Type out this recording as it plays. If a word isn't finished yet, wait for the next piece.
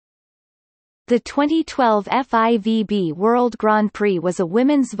The 2012 FIVB World Grand Prix was a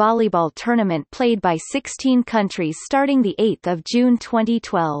women's volleyball tournament played by 16 countries starting 8 June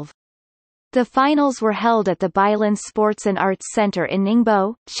 2012. The finals were held at the Bailan Sports and Arts Center in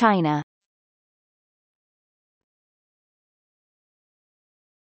Ningbo, China.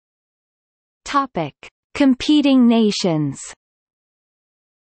 Topic: Competing nations.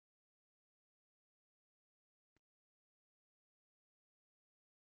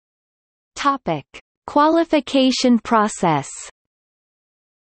 Topic: Qualification process.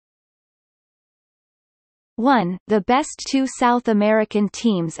 1. The best 2 South American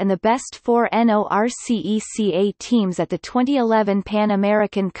teams and the best 4 NORCECA teams at the 2011 Pan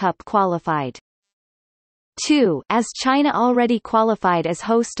American Cup qualified. 2. As China already qualified as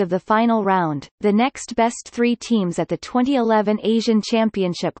host of the final round, the next best 3 teams at the 2011 Asian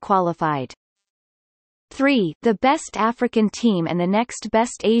Championship qualified. 3. The best African team and the next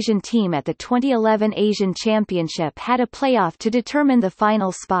best Asian team at the 2011 Asian Championship had a playoff to determine the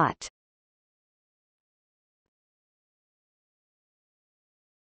final spot.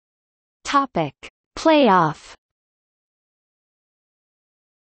 Topic: Playoff.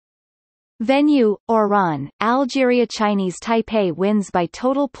 Venue: Oran, Algeria. Chinese Taipei wins by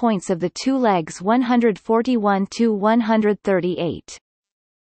total points of the 2 legs 141-138.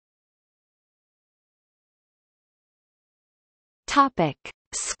 Topic: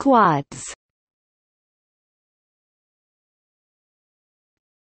 Squads.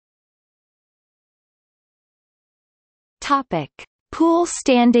 Topic: Pool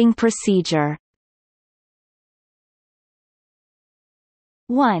standing procedure.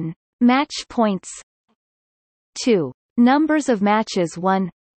 1. Match points. 2. Numbers of matches won.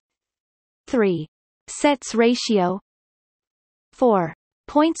 3. Sets ratio. 4.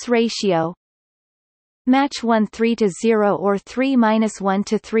 Points ratio. Match 1 3-0 or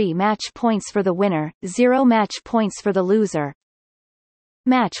 3-1-3. Match points for the winner, 0 match points for the loser.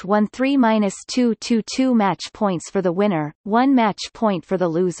 Match 1 3-2 2 match points for the winner, 1 match point for the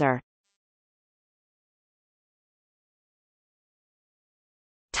loser.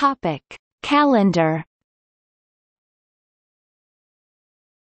 Topic: Calendar.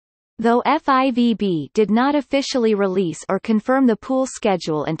 Though FIVB did not officially release or confirm the pool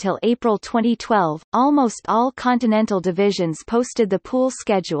schedule until April 2012, almost all continental divisions posted the pool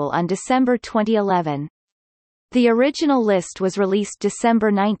schedule on December 2011. The original list was released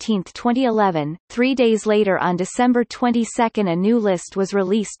December 19, 2011. 3 days later on December 22 a new list was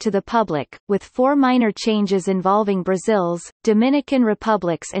released to the public, with 4 minor changes involving Brazil's, Dominican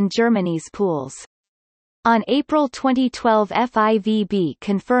Republic's and Germany's pools. On April 2012 FIVB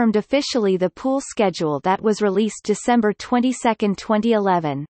confirmed officially the pool schedule that was released December 22,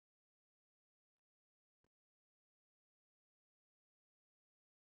 2011.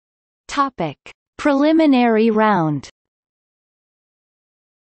 Topic: Preliminary round.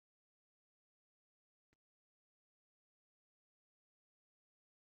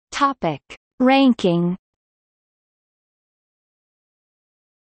 Topic: Ranking.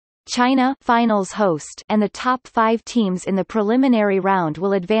 China, finals host, and the top 5 teams in the preliminary round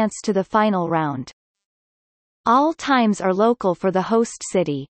will advance to the final round. All times are local for the host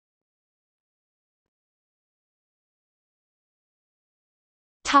city.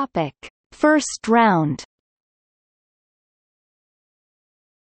 Topic: First round.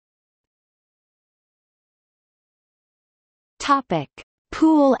 Topic: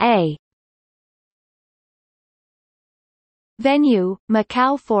 Pool A. Venue: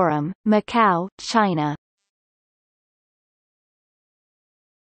 Macau Forum, Macau, China.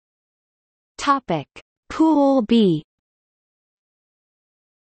 Topic: Pool B.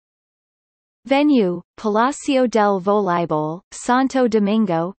 Venue: Palacio del Voleibol, Santo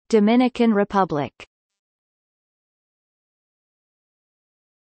Domingo, Dominican Republic.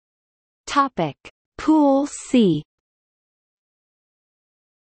 Topic: Pool C.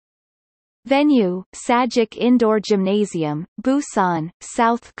 Venue: Sajik Indoor Gymnasium, Busan,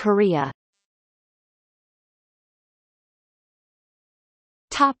 South Korea.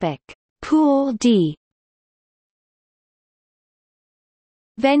 Topic: Pool D.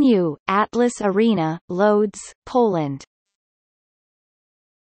 Venue: Atlas Arena, Lodz, Poland.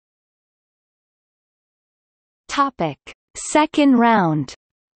 Topic: Second round.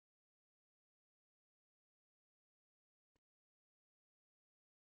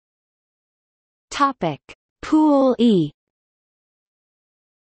 Topic: Pool E.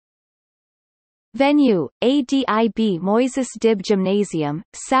 Venue: ADIB Moises Dib Gymnasium,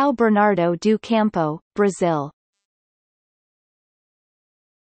 São Bernardo do Campo, Brazil.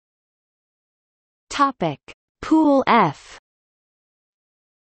 Topic: Pool F.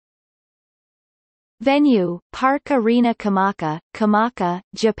 Venue, Park Arena Kamaka, Kamaka,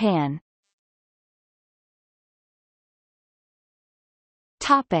 Japan.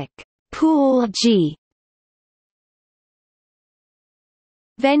 Topic: Pool G.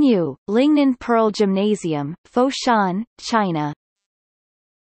 Venue, Lingnan Pearl Gymnasium, Foshan, China.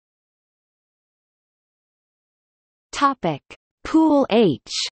 Topic: Pool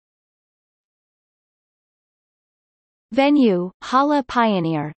H. Venue, Hala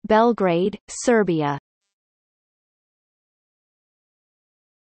Pioneer, Belgrade, Serbia.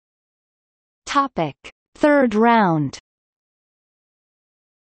 Topic: Third round.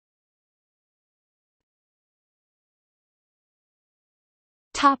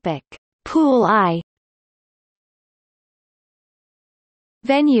 Topic: Pool I.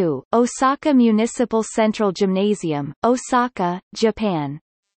 Venue, Osaka Municipal Central Gymnasium, Osaka, Japan.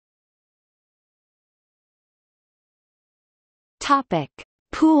 Topic: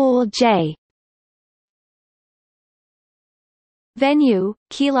 Pool J. Venue,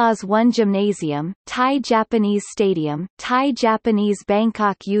 Kilas 1 Gymnasium, Thai Japanese Stadium, Thai Japanese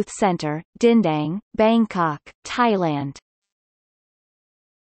Bangkok Youth Center, Dindang, Bangkok, Thailand.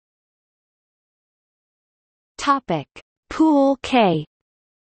 Topic: Pool K.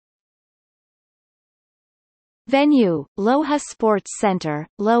 Venue, Loha Sports Center,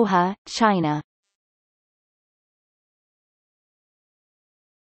 Loha, China.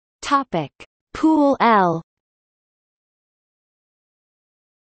 Topic: Pool L.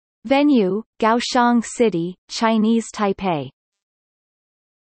 Venue, Kaohsiung City, Chinese Taipei.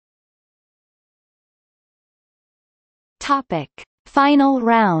 Topic: Final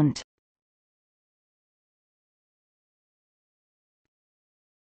round.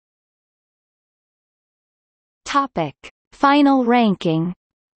 Topic: Final ranking.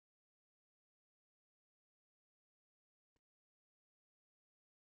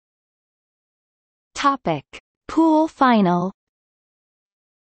 Topic: Pool Final.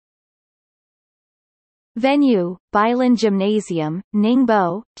 Venue, Bailan Gymnasium,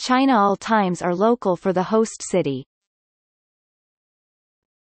 Ningbo, China. All times are local for the host city.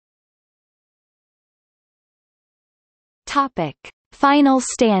 Topic: Final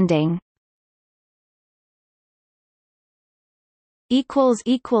standing.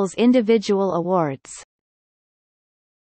 Individual awards.